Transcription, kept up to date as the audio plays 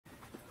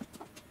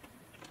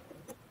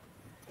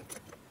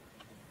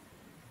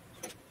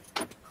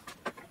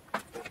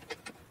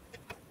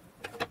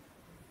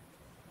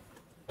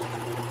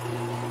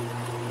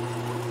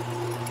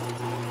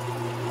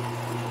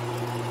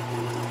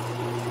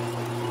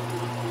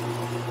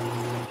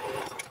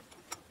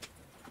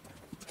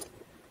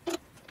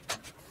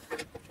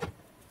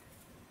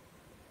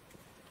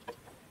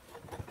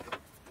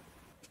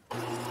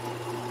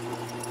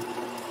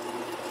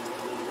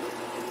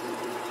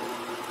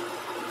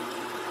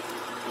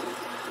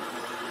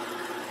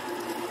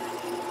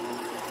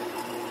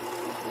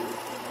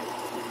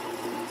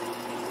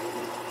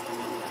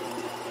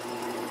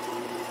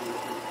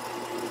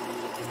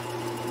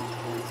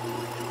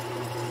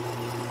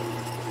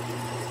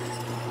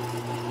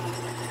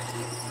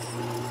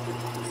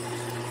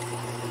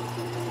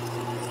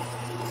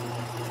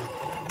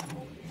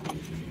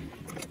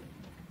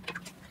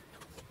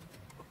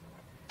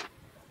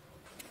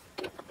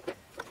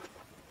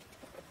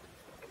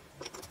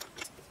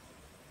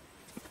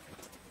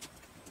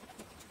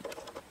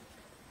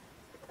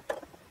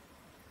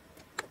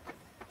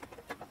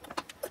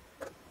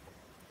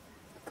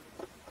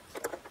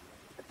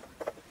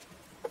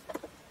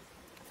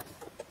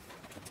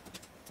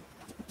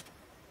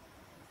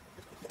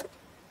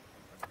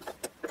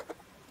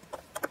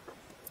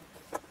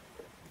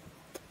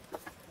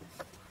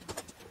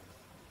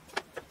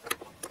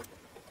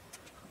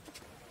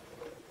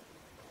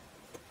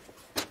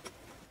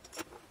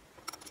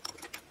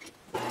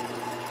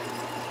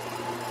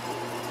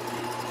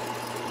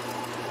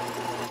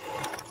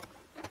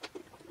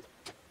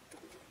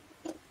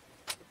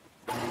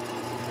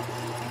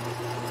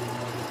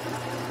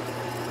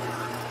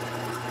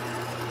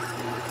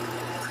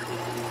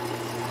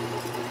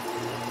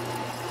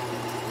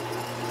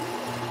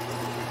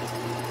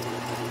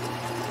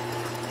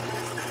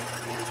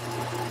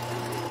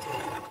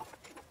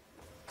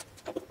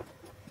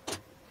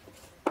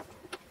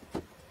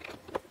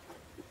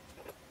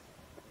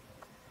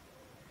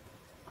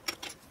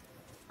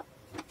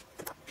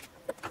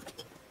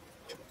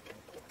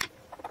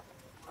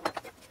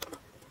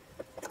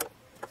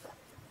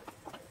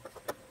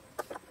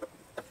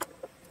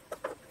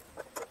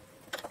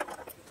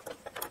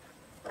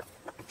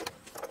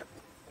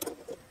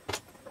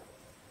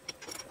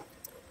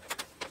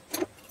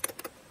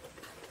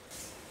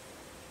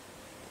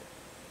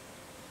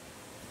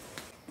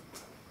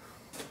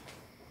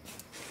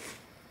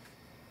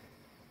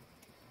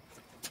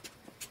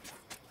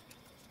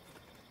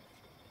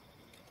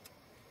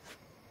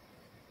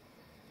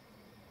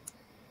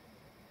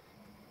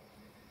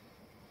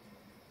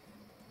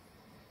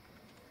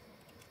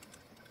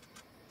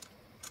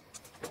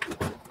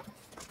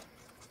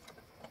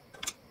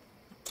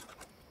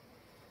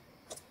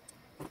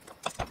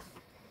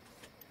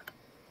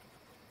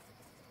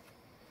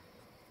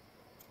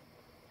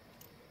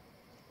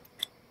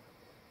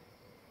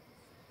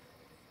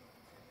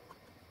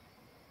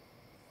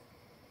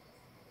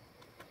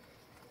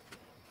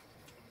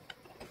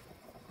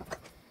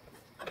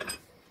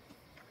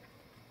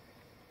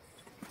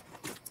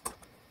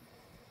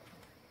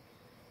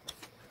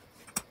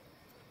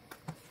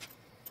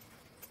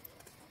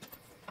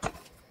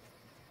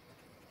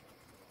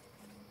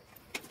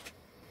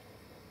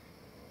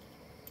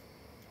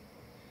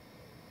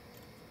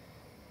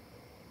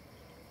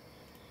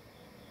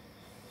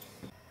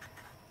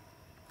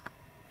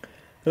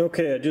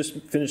Okay, I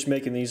just finished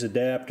making these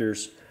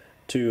adapters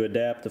to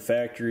adapt the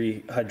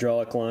factory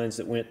hydraulic lines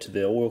that went to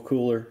the oil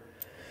cooler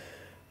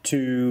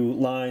to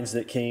lines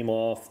that came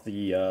off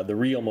the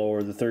reel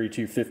mower, the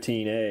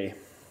 3215A.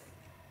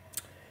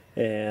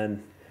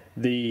 And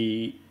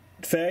the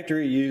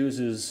factory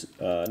uses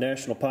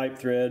National Pipe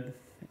Thread,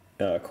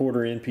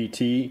 quarter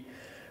NPT,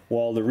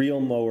 while the reel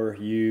mower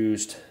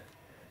used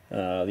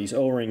these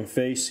O-ring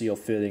face seal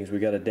fittings. We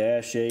got a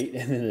dash 8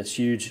 and then this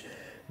huge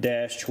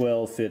dash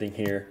 12 fitting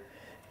here.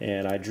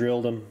 And I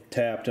drilled them,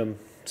 tapped them,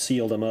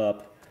 sealed them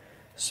up.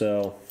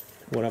 So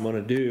what I'm going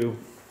to do,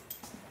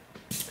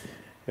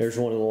 there's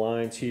one of the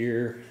lines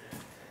here,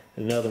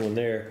 another one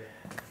there.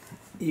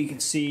 You can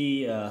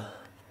see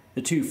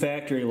the two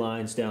factory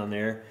lines down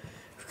there.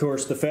 Of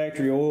course, the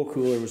factory oil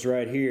cooler was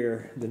right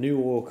here. The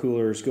new oil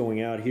cooler is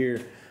going out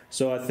here.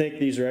 So I think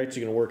these are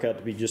actually going to work out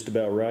to be just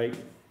about right.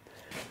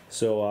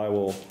 So I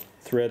will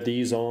thread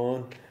these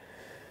on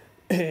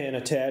and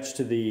attach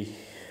to the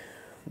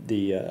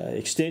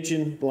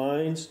extension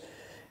lines,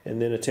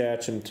 and then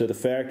attach them to the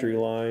factory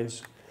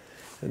lines,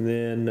 and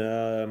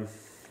then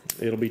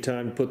it'll be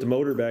time to put the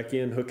motor back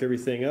in, hook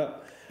everything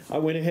up. I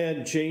went ahead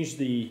and changed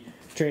the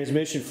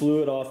transmission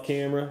fluid off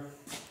camera,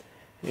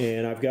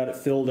 and I've got it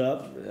filled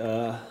up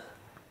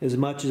as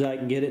much as I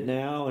can get it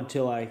now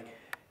until I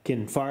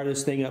can fire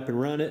this thing up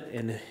and run it,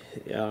 and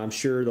I'm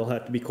sure there'll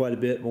have to be quite a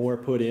bit more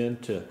put in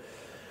to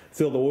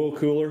fill the oil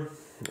cooler.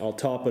 I'll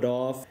top it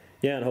off,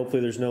 yeah, and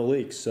hopefully there's no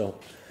leaks. So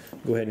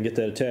go ahead and get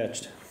that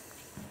attached.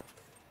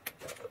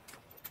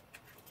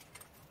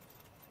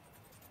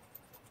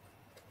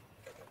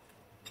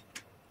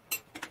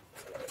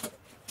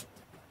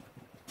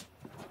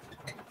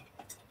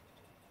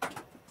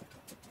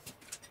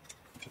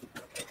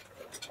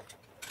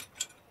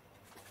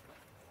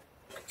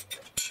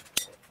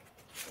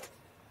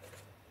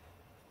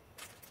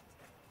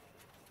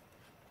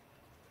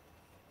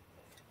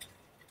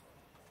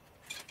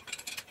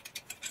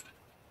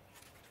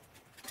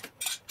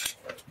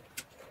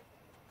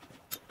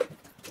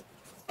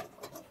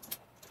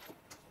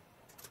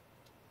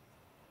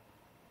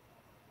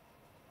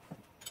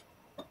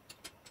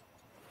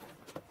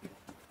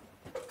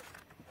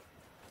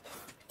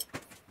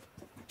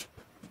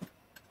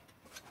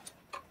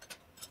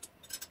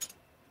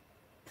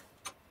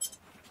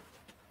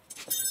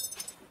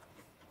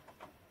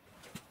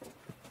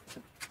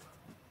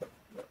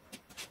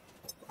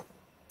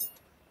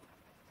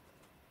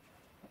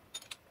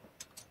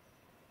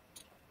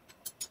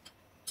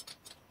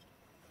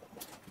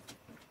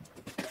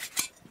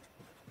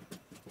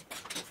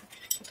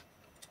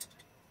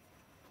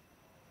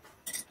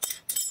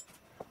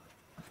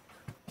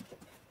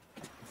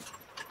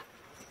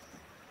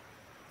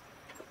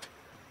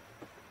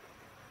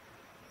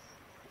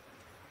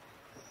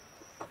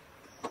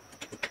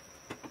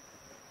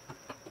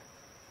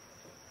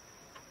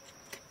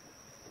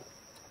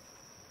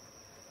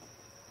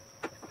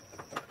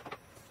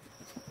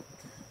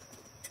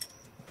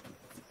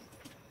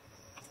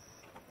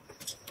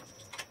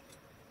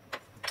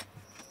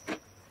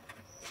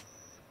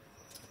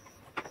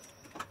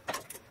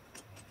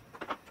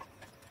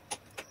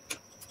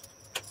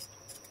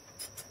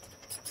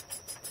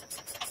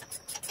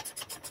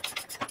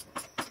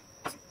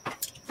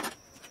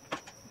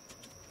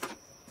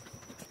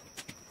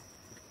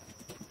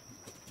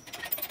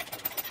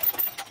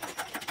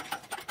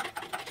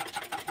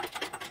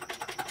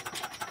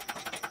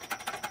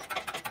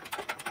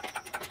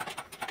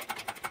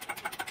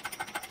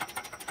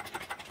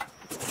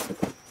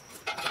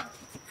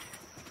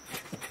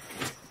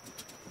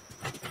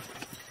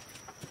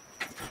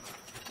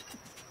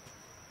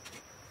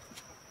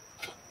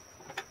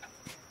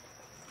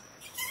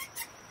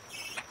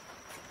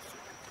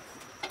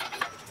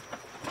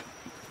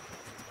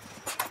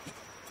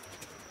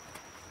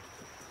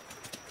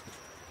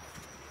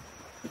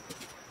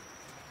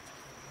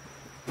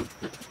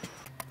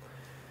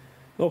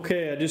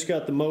 Okay, I just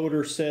got the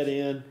motor set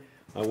in.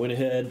 I went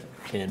ahead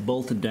and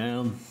bolted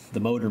down the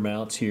motor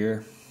mounts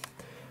here.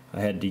 I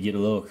had to get a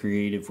little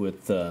creative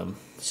with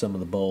some of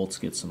the bolts,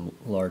 get some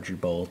larger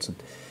bolts,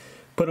 and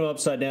put them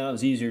upside down. It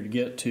was easier to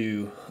get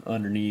to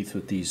underneath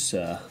with these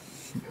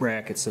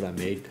brackets that I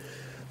made.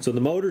 So the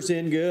motor's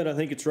in good. I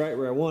think it's right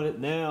where I want it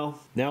now.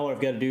 Now what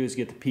I've got to do is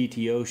get the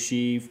PTO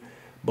sheave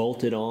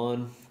bolted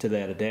on to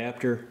that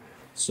adapter.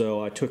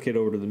 So I took it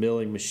over to the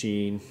milling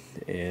machine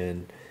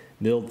and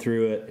milled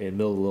through it and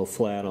milled a little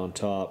flat on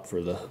top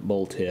for the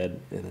bolt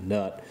head and a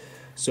nut.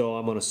 So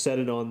I'm going to set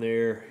it on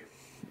there,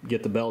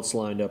 get the belts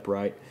lined up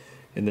right,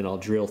 and then I'll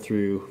drill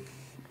through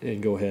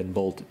and go ahead and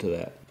bolt it to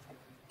that.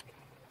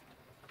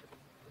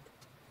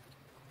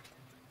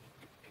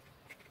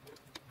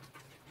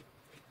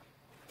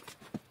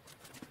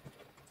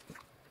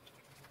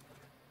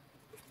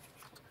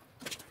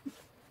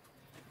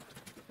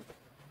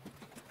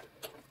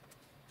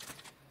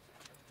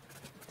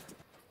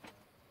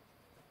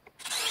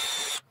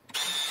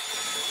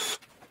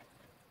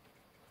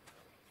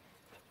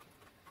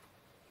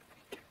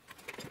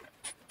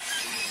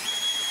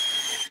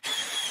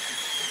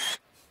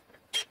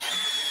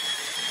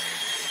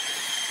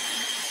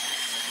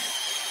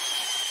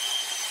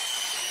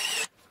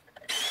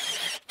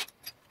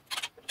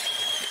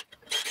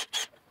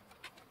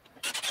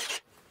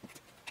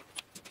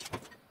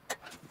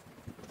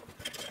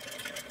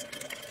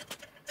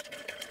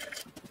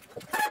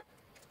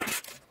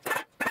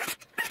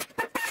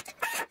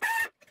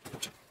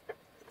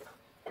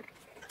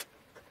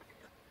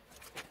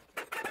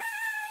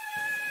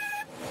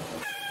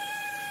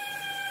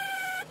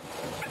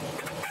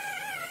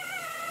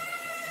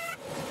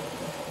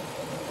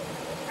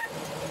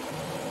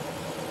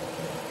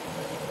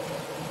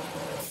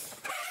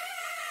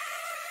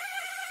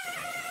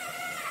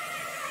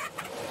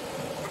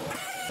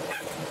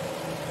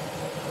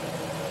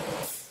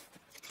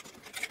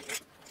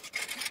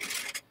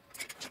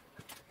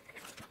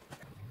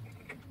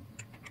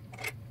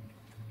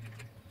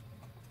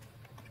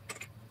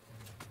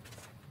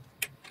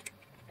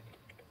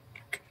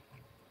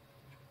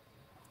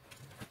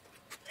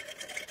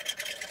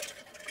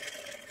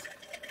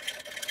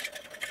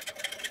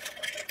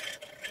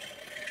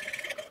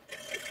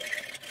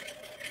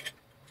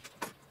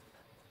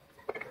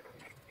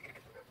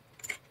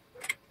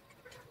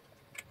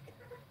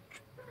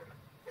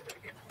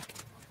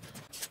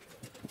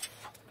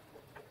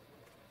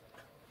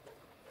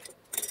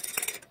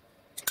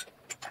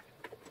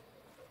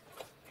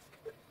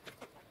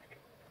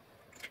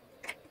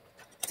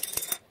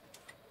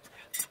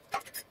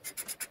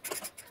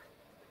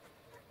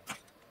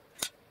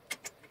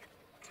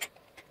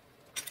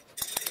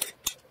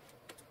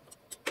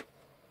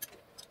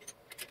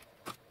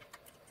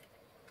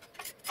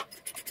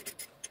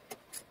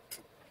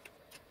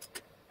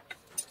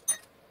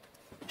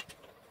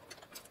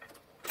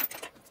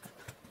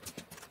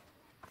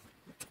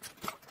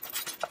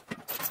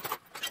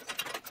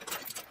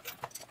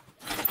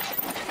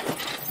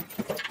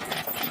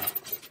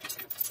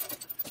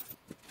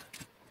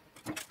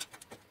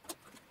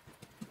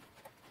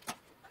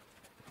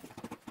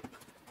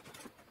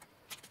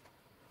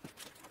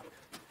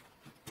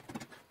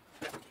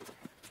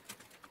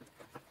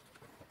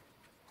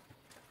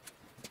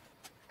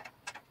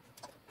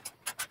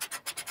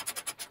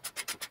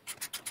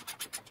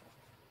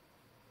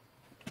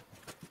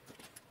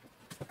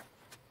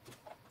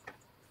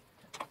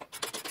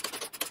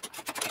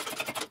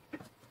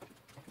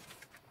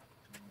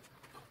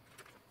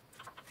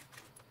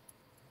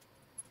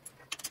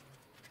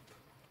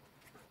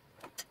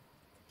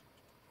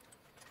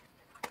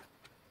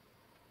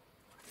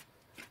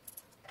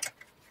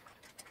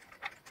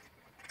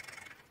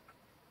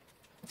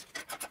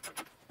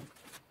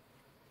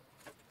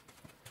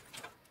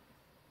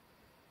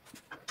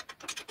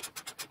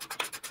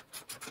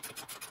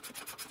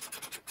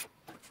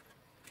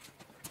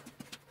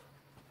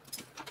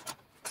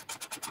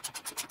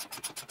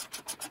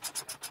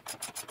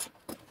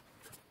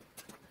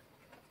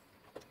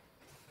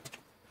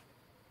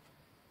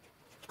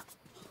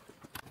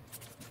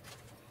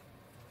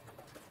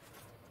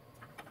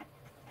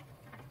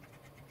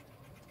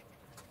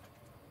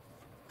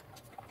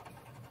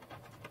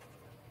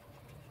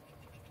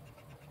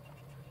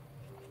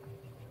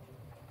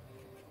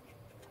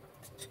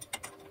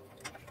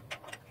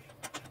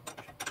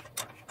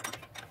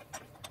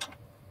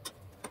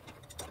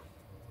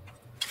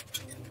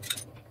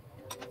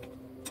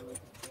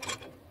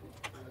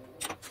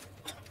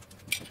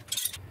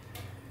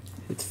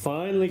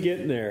 finally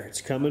getting there.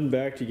 It's coming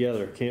back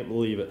together. Can't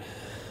believe it.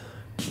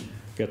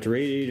 Got the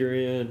radiator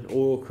in,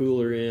 oil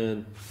cooler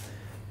in.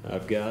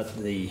 I've got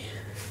the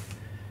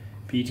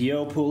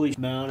PTO pulley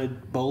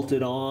mounted,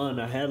 bolted on.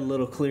 I had a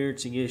little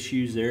clearancing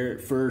issues there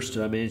at first.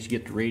 I managed to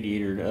get the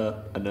radiator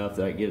up enough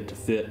that I get it to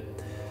fit.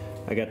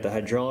 I got the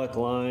hydraulic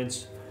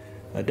lines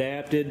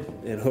adapted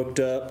and hooked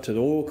up to the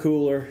oil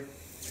cooler.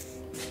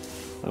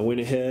 I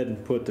went ahead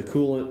and put the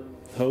coolant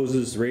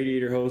hoses,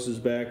 radiator hoses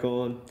back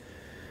on.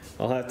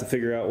 I'll have to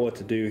figure out what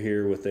to do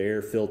here with the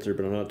air filter,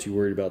 but I'm not too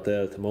worried about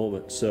that at the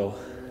moment. So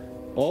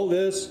all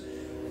this,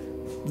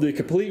 the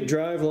complete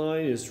drive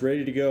line is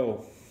ready to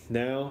go.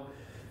 Now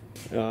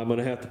I'm going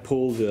to have to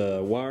pull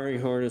the wiring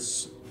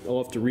harness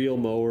off the reel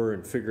mower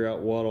and figure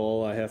out what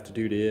all I have to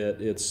do to it.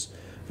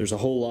 There's a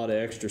whole lot of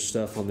extra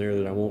stuff on there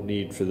that I won't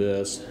need for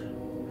this.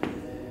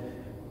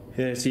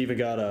 And it's even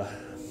got a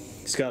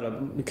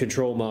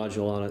control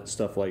module on it,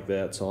 stuff like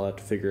that, so I'll have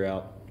to figure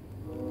out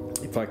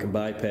if I can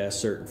bypass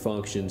certain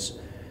functions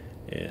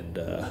and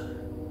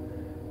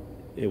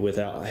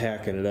without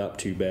hacking it up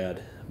too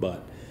bad.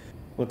 But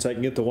once I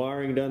can get the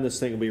wiring done, this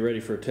thing will be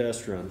ready for a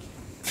test run.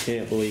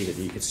 Can't believe it.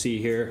 You can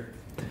see here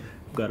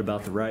I've got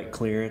about the right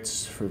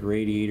clearance for the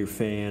radiator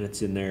fan.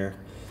 It's in there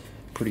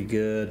pretty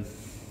good.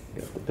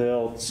 Got the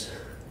belts.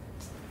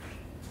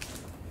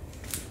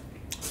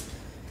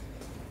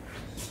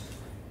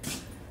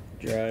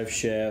 Drive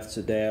shafts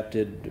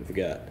adapted. We've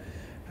got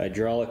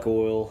hydraulic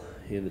oil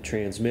in the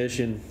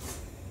transmission.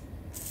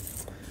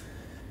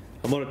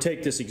 I'm going to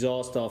take this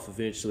exhaust off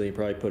eventually and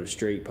probably put a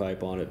straight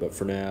pipe on it, but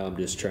for now I'm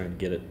just trying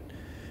to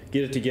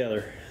get it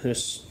together.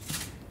 This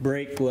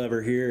brake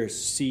lever here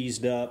is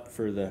seized up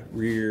for the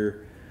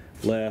rear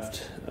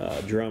left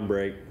drum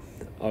brake.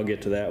 I'll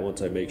get to that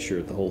once I make sure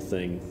that the whole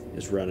thing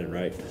is running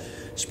right.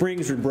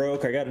 Springs are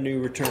broke. I got a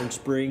new return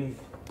spring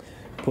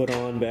put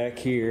on back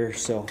here,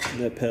 so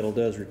that pedal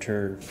does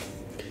return.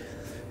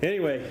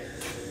 Anyway,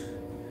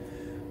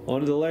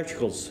 on to the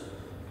electricals.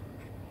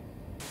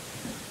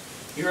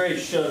 You're ready to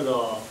shut it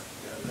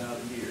off. Got it out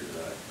of gear,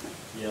 right?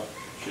 Yep.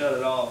 Shut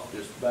it off,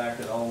 just back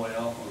it all the way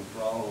off on the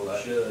throttle.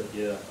 That Should,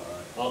 yeah. All right.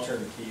 I'll turn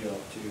the key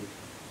off too.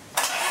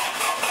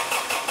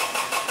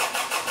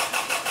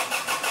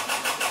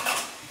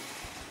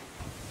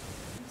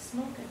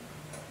 Smoking.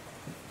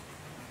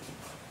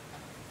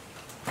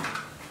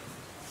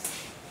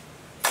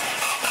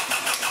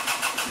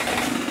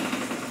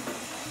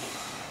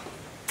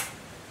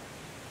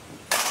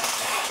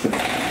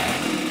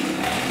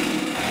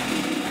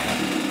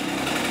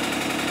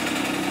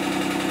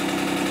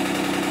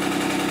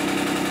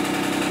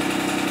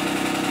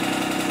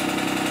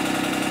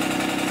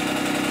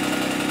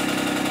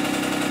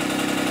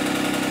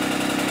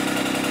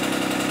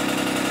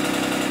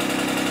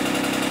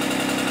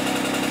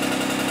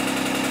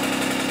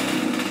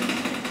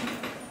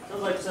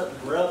 Sounds like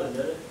something rubbing,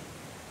 doesn't it?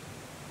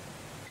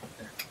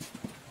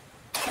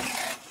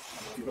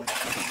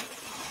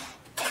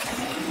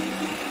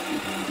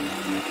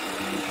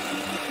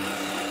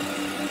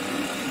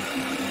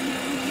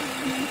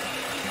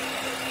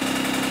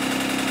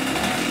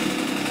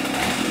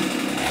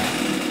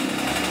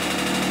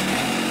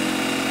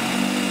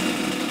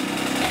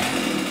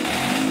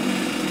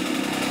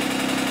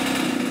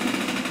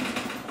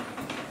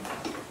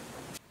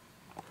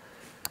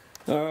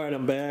 All right,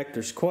 I'm back.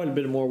 There's quite a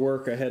bit more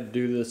work I had to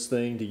do to this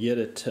thing to get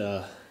it.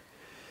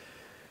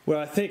 Well,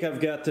 I think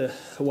I've got the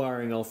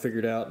wiring all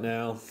figured out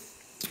now.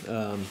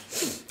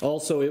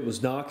 Also, it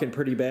was knocking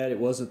pretty bad. It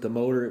wasn't the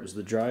motor, it was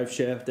the drive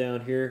shaft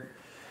down here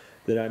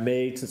that I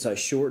made since I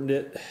shortened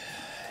it.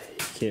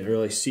 You can't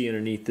really see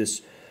underneath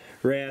this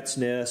rat's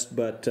nest,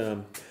 but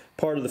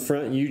part of the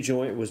front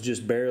U-joint was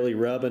just barely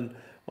rubbing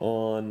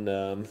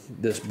on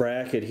this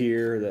bracket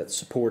here that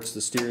supports the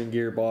steering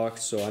gearbox,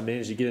 so I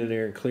managed to get in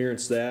there and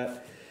clearance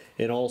that.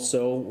 And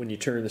also, when you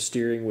turn the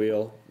steering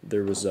wheel,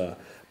 there was a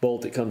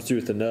bolt that comes through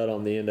with the nut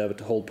on the end of it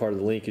to hold part of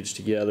the linkage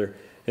together,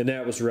 and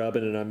that was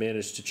rubbing, and I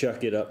managed to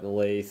chuck it up in the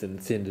lathe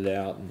and thinned it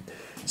out, and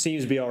it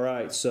seems to be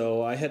alright.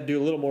 So I had to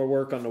do a little more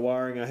work on the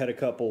wiring. I had a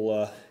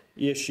couple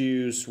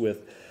issues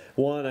with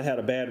one. I had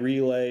a bad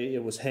relay.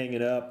 It was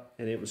hanging up,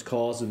 and it was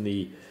causing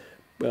the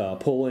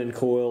pull-in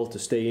coil to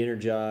stay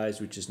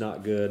energized, which is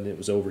not good, and it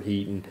was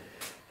overheating.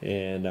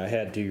 And I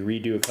had to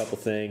redo a couple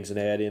things and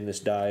add in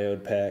this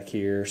diode pack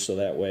here, so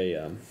that way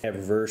I have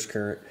reverse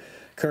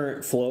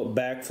current flow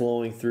back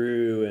flowing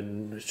through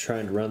and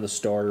trying to run the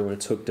starter when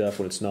it's hooked up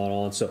when it's not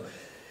on. So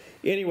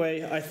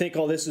anyway, I think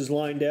all this is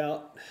lined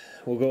out.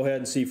 We'll go ahead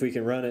and see if we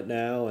can run it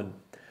now, and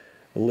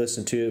we'll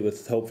listen to it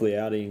with hopefully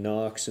out any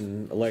knocks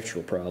and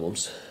electrical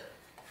problems.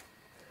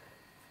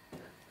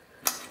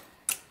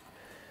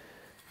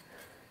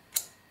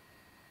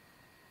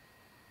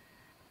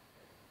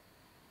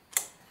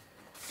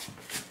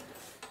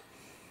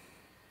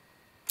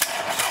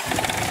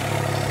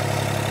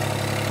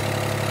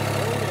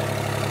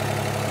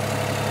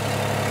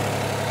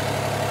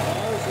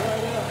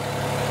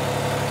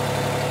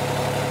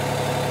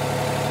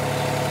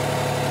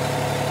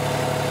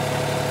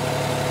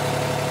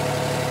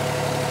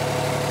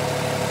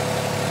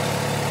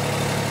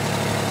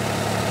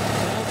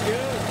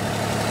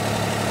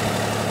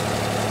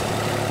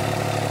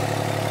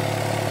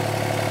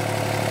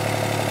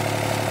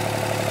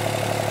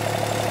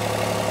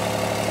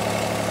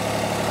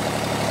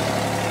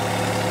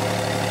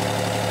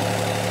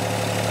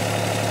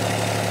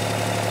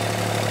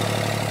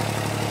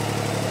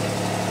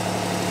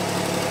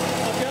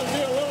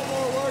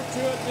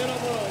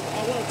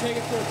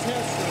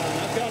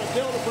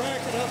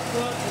 up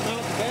front to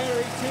mount the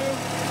battery to.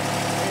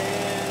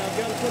 And I've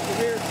got to put the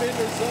rear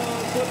fenders on,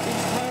 put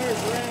these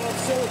tires around,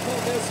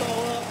 silicone this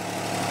all up.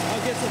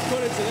 I'll get some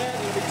footage of that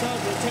and it'll be time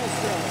for a test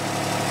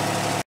drive.